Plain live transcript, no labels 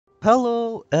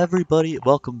Hello, everybody.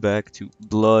 Welcome back to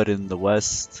Blood in the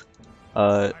West,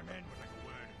 uh,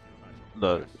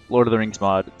 the Lord of the Rings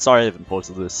mod. Sorry I haven't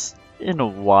posted this in a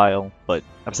while, but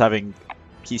I was having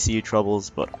PC troubles,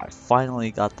 but I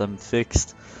finally got them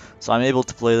fixed, so I'm able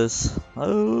to play this.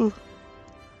 Oh,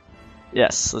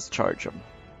 yes, let's charge them.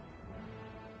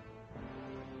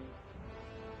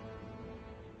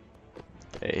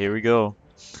 Okay, here we go.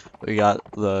 We got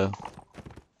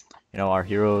our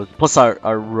heroes, plus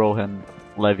our Rohan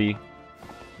Levy,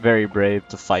 very brave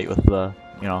to fight with the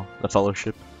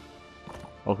Fellowship.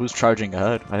 Oh, who's charging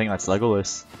ahead? I think that's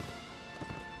Legolas.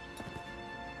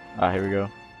 Ah, here we go.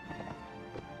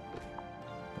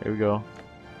 Here we go.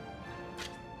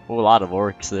 Oh, a lot of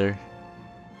orcs there.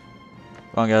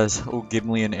 Come on, guys. Oh,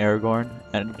 Gimli and Aragorn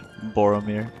and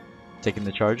Boromir taking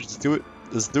the charge. Let's do it.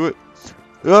 Let's do it.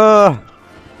 Ah!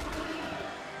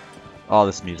 Oh,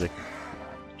 this music.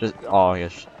 Oh,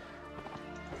 yes.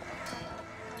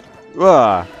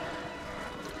 Ah!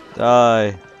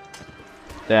 Die.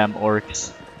 Damn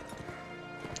orcs.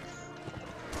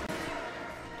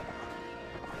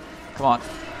 Come on.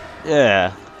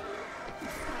 Yeah.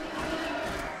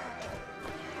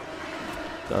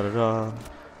 Da da da.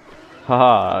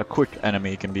 Haha, a quick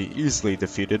enemy can be easily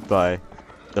defeated by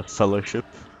the Fellowship.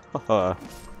 Haha.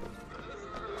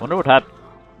 Wonder what happened.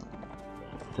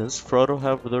 Does Frodo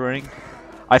have the ring?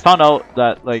 I found out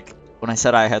that, like, when I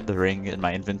said I had the ring in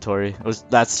my inventory,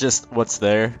 that's just what's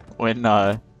there when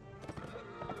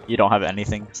you don't have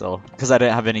anything. So, because I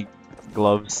didn't have any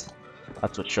gloves,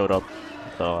 that's what showed up.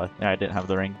 So yeah, I didn't have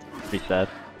the ring. Pretty sad.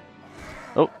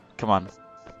 Oh, come on.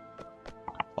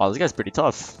 Wow, this guy's pretty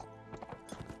tough.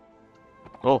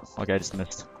 Oh, okay, I just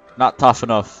missed. Not tough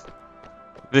enough.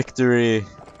 Victory!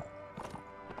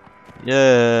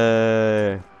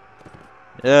 Yay!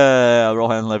 Yeah,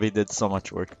 Rohan Levy did so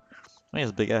much work. Oh, he has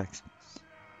a big axe.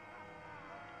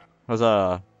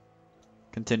 Let's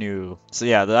continue. So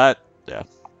yeah.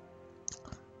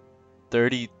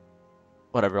 30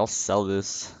 whatever, I'll sell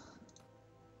this.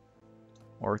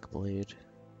 Orc blade.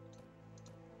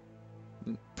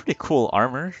 Pretty cool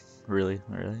armor. Really,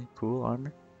 really cool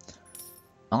armor.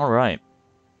 Alright.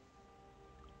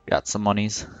 Got some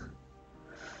monies.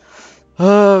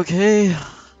 Okay.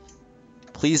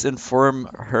 Please inform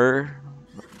her,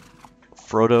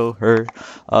 Frodo, her,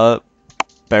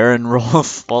 Baron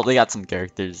Rolf. Well, they got some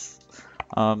characters.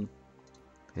 Okay,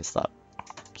 stop.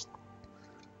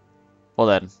 Well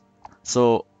then.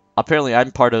 So, apparently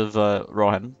I'm part of,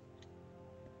 Rohan.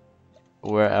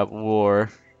 We're at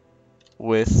war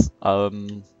with,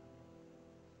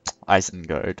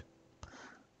 Isengard.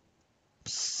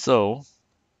 So,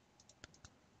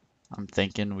 I'm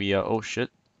thinking we, oh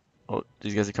shit. Oh,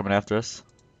 these guys are coming after us.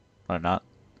 Or not.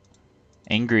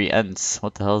 Angry Ents.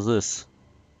 What the hell is this?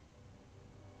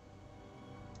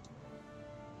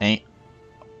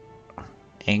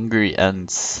 Angry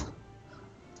Ents.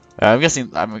 I'm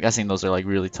guessing those are like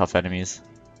really tough enemies.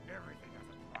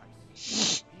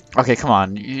 Okay, come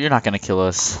on. You're not gonna kill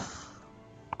us.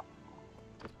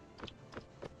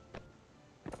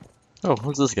 Oh,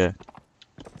 who's this guy?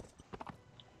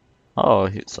 Oh,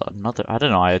 he's another. I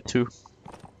didn't know I had two.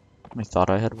 I thought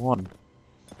I had one.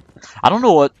 I don't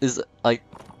know what is like.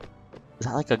 Is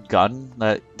that like a gun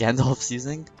that Gandalf's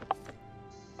using?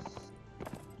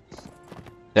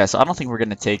 Yeah, so I don't think we're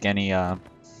gonna take any or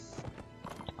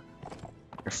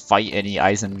fight any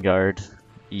Isengard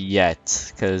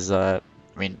yet, because I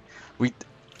mean,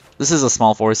 this is a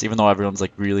small force, even though everyone's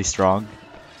like really strong.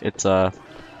 It's come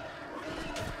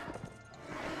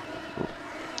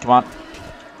on,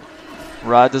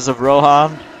 Riders of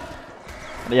Rohan.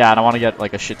 Yeah, and I want to get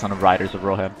like a shit ton of Riders of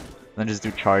Rohan, and then just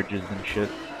do charges and shit.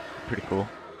 Pretty cool.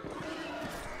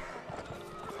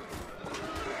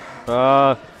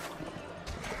 Ah.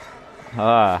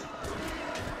 Ah.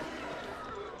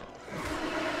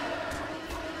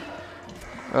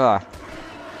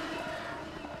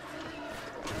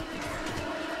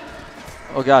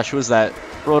 Oh gosh, who is that?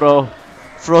 Frodo.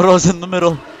 Frodo's in the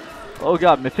middle. Oh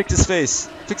god, man, fix his face.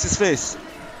 Fix his face.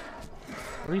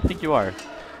 Where do you think you are?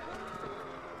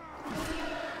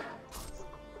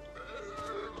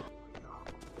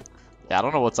 Yeah, I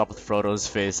don't know what's up with Frodo's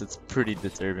face. It's pretty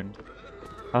disturbing.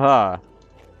 Haha.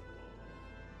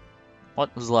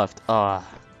 What was left? Ah.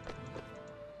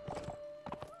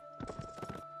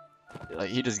 Like,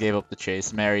 he just gave up the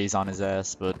chase. Mary's on his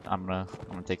ass, but I'm gonna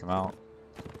take him out.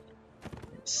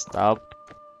 Stop.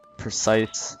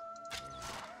 Precise.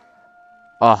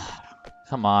 Ah,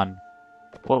 come on.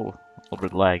 Whoa, a little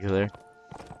bit lag there.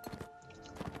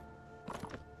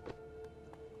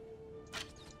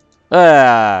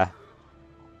 Ah,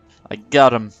 I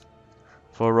got him.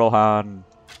 For Rohan.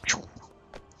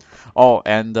 Oh,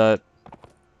 and the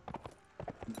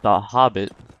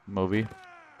Hobbit movie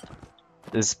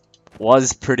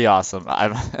was pretty awesome.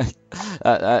 I'm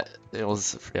it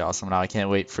was pretty awesome. Now I can't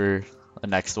wait for the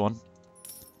next one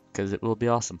because it will be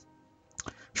awesome.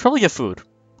 Should probably get food.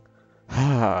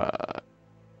 I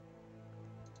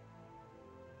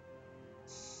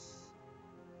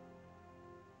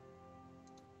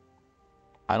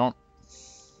don't.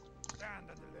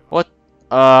 What?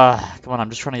 Come on. I'm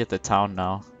just trying to get the town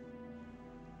now.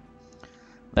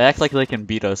 They act like they can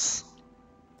beat us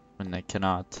when they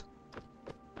cannot.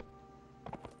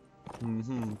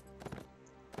 Mm-hmm.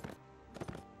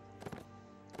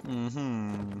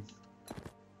 Mm-hmm.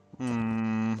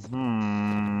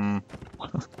 Mm-hmm.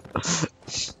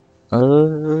 Let's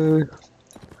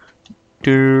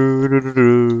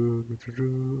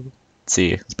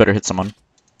see. Let's better hit someone.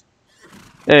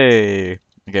 Hey.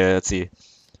 Okay, let's see.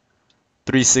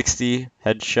 360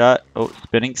 headshot. Oh,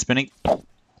 spinning.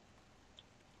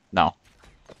 No.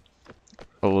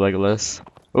 Oh, Legolas.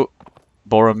 Oh,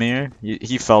 Boromir.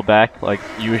 He fell back like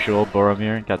usual.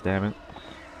 Boromir. God damn it.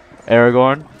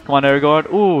 Aragorn. Come on,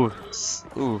 Aragorn. Ooh.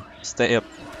 Ooh. Stay up.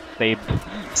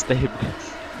 Stabbed.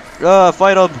 Ah,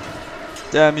 fight him.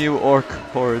 Damn you, orc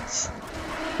hordes.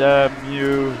 Damn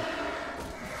you.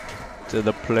 To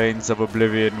the plains of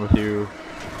oblivion with you.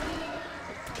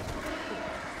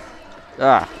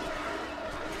 Ah.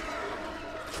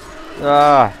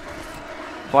 Ah.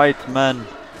 Fight, men.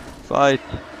 Fight.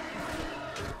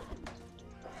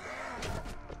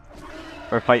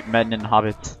 Or fight men in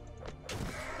Hobbit.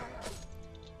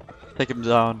 Take him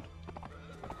down.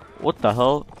 What the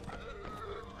hell?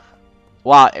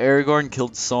 Wow, Aragorn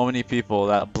killed so many people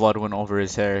that blood went over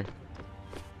his hair.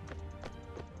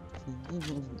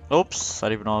 Oops, I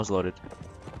didn't even know I was loaded.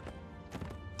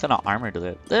 What kind of armor do they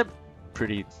have? They're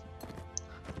pretty,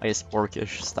 I guess,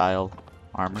 orcish style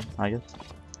armor, I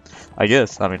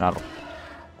guess. I mean, I don't.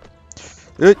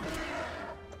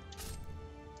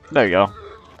 There you go.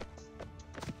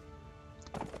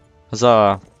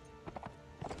 Huzzah.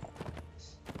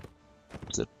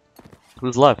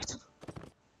 Who's left?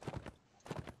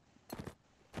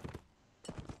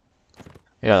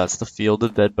 Yeah, that's the field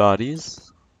of dead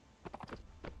bodies.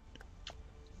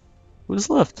 Who's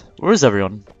left? Where is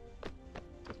everyone?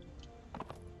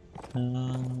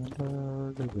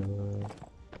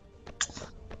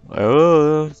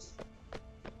 Oh,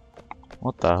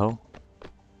 what the hell?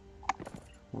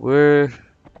 Where?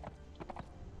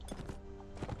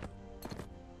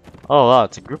 Oh, wow,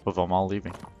 it's a group of them all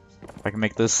leaving. If I can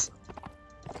make this.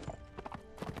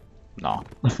 No.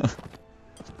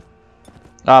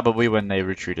 Ah, but we win, they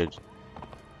retreated.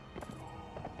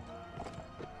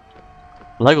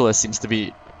 Legolas seems to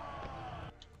be...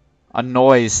 A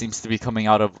noise seems to be coming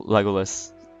out of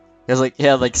Legolas. He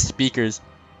had like speakers.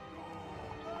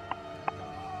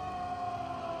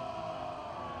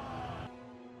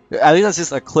 I think that's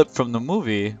just a clip from the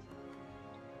movie.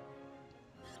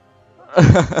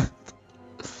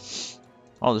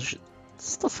 Oh, this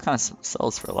stuff kind of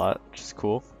sells for a lot, which is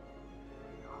cool.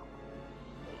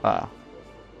 Ah.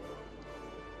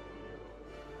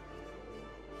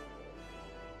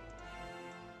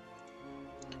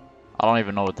 I don't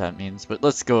even know what that means, but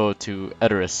let's go to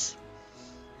Edoras.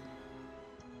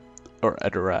 Or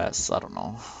Edoras, I don't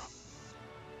know.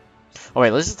 Oh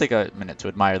wait, let's just take a minute to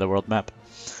admire the world map.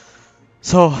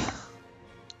 So,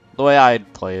 the way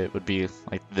I'd play it would be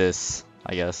like this,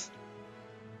 I guess.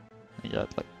 Yeah,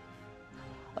 like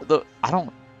I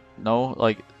don't know,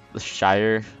 like the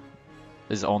Shire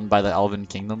is owned by the Elven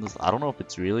Kingdoms. I don't know if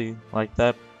it's really like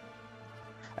that.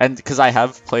 And because I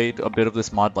have played a bit of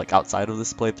this mod like outside of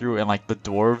this playthrough, and like the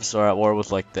dwarves are at war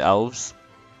with like the elves,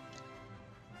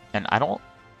 and I don't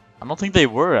think they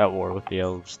were at war with the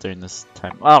elves during this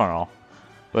time. I don't know,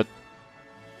 but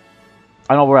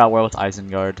I know we're at war with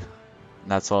Isengard, and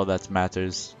that's all that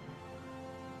matters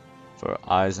for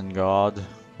Isengard.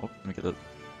 Oh, let me get it.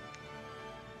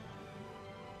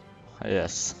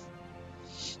 Yes.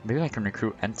 Maybe I can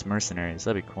recruit Ent mercenaries.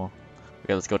 That'd be cool.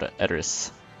 Okay, let's go to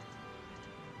Edoras.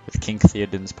 With King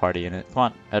Theoden's party in it. Come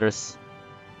on, Edoras.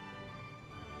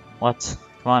 What?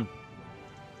 Come on.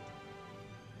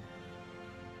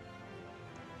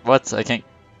 What? I can't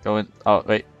go in. Oh,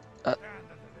 wait.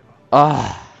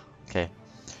 Okay.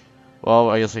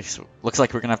 Well, I guess looks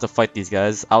like we're gonna have to fight these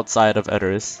guys outside of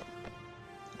Edoras.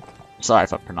 Sorry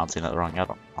if I'm pronouncing that wrong. I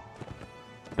don't know.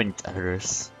 I think it's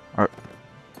Edoras. Or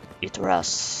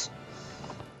Edoras.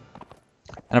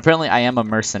 And apparently I am a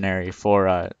mercenary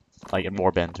for, like in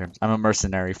warband terms. I'm a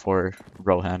mercenary for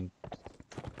Rohan.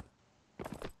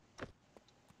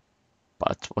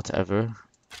 But whatever.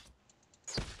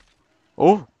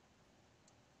 Oh!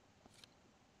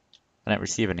 I didn't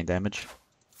receive any damage.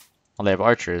 Well, they have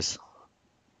archers.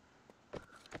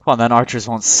 Come on then, archers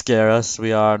won't scare us.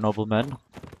 We are noblemen.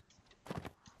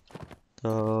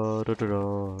 Da, da, da,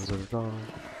 da, da, da.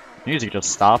 Music just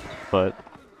stopped, but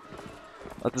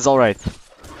that is alright.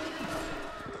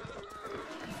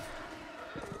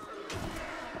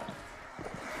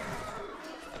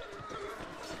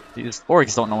 These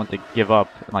orcs don't know when to give up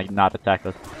and like not attack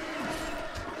us.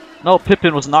 No,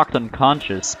 Pippin was knocked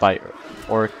unconscious by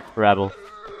orc rabble.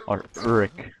 Or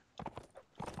Uric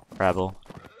rabble.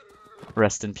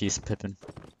 Rest in peace, Pippin.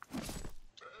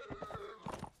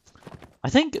 I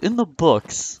think in the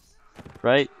books,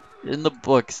 right? In the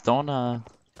books, don't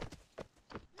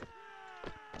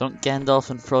Gandalf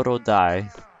and Frodo die?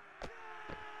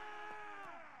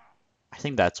 I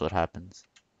think that's what happens.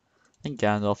 I think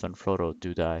Gandalf and Frodo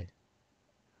do die.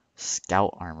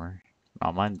 Scout armor.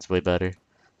 Oh, mine's way better.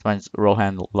 Mine's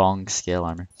Rohan long scale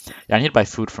armor. Yeah, I need to buy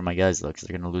food for my guys though, because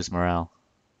they're gonna lose morale.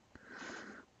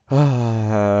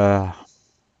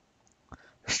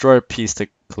 Restore peace to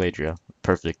Caladria.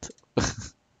 Perfect.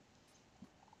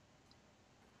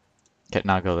 Okay,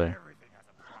 now go there.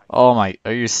 Oh my,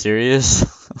 are you serious?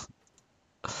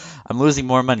 I'm losing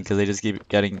more men because they just keep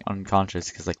getting unconscious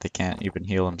because like they can't even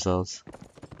heal themselves.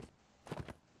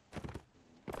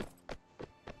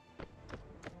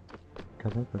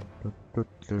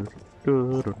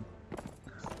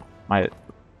 My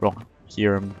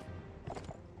Rohirrim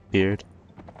beard.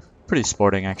 Pretty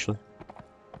sporting actually.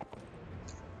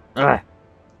 Ugh.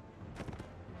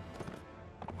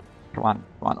 Come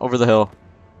on, over the hill.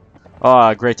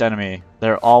 Ah, great enemy.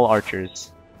 They're all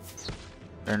archers.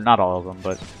 They're not all of them,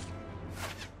 but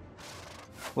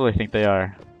who do I think they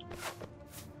are?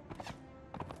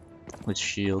 With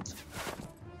shield.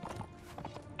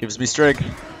 Gives me strength.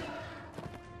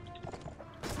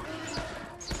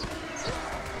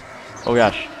 Oh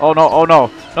gosh. Oh no, oh no,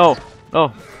 no,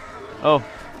 no, oh,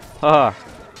 haha.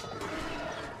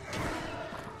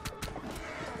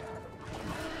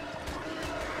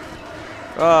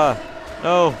 Ah,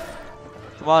 no.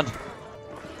 Come on.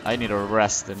 I need to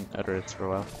rest in Edoras for a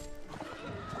while.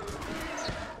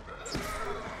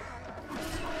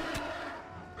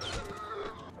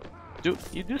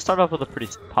 You do start off with a pretty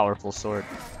powerful sword.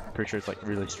 I'm pretty sure it's like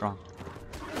really strong.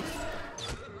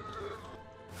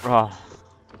 Ah.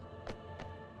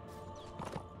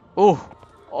 Oh,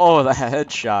 oh, the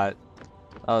headshot.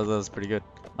 That was pretty good.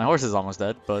 My horse is almost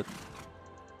dead, but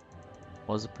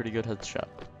was a pretty good headshot.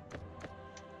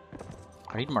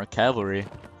 I need more cavalry.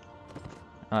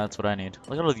 Oh, that's what I need.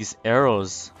 Look at all these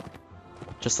arrows.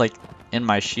 Just like in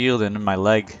my shield and in my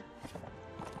leg.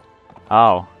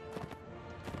 Ow.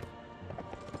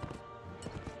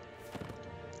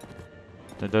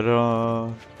 Da -da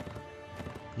 -da.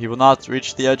 He will not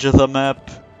reach the edge of the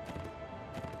map.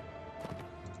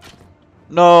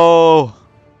 No!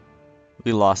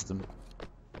 We lost him.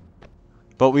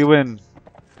 But we win.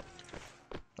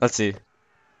 Let's see.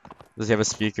 Does he have a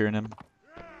speaker in him?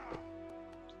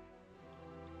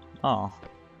 Oh.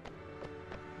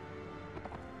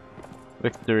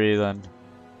 Victory then.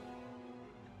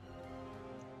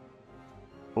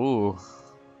 Ooh.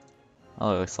 That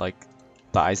looks like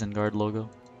the Isengard logo.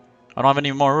 I don't have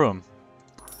any more room.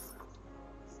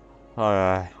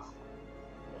 Alright.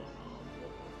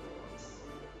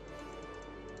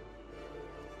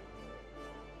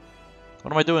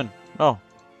 What am I doing? No.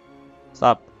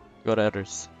 Stop. Go to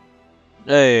Edoras.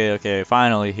 Hey, okay,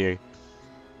 finally here.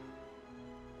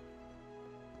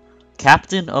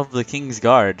 Captain of the King's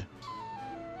Guard.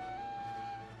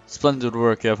 Splendid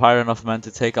work. You have hired enough men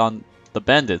to take on the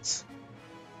bandits.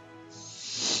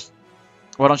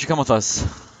 Why don't you come with us?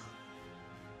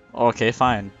 Okay,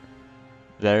 fine.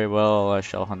 Very well, I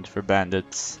shall hunt for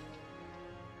bandits.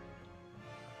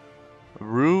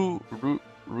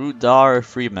 Rudar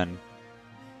Freeman.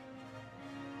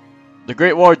 The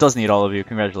Great War does need all of you.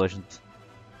 Congratulations.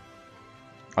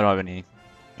 I don't have any.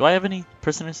 Do I have any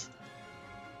prisoners?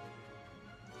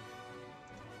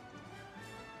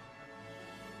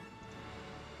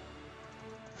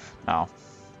 No.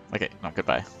 Okay, no,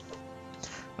 goodbye.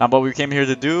 Now what we came here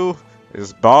to do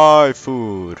is buy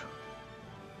food.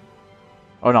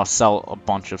 Oh no, sell a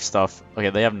bunch of stuff.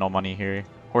 Okay, they have no money here.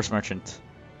 Horse merchant.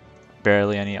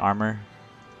 Barely any armor.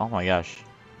 Oh my gosh.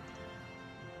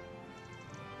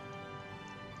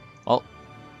 Well.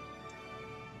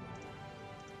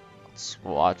 Let's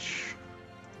watch.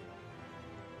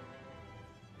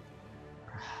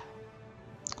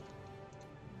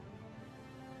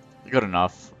 Good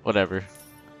enough. Whatever.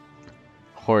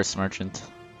 Horse merchant.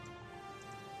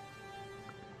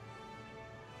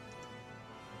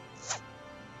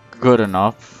 good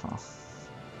enough.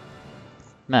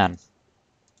 Man,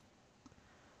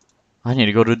 I need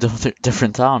to go to a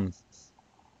different town.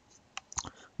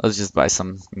 Let's just buy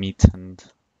some meat and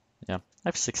yeah. I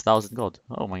have 6,000 gold.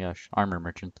 Oh my gosh, armor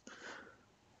merchant.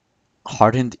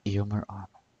 Hardened Eomer armor.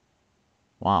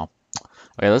 Wow.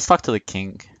 Okay, let's talk to the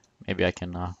king. Maybe I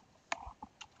can.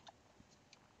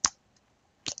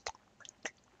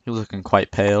 He's looking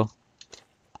quite pale.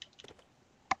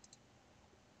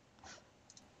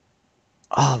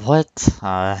 Oh, what?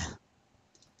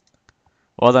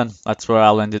 Well then, that's where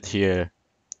I'll end it here.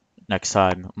 Next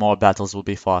time, more battles will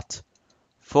be fought.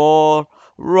 For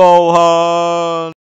Rohan!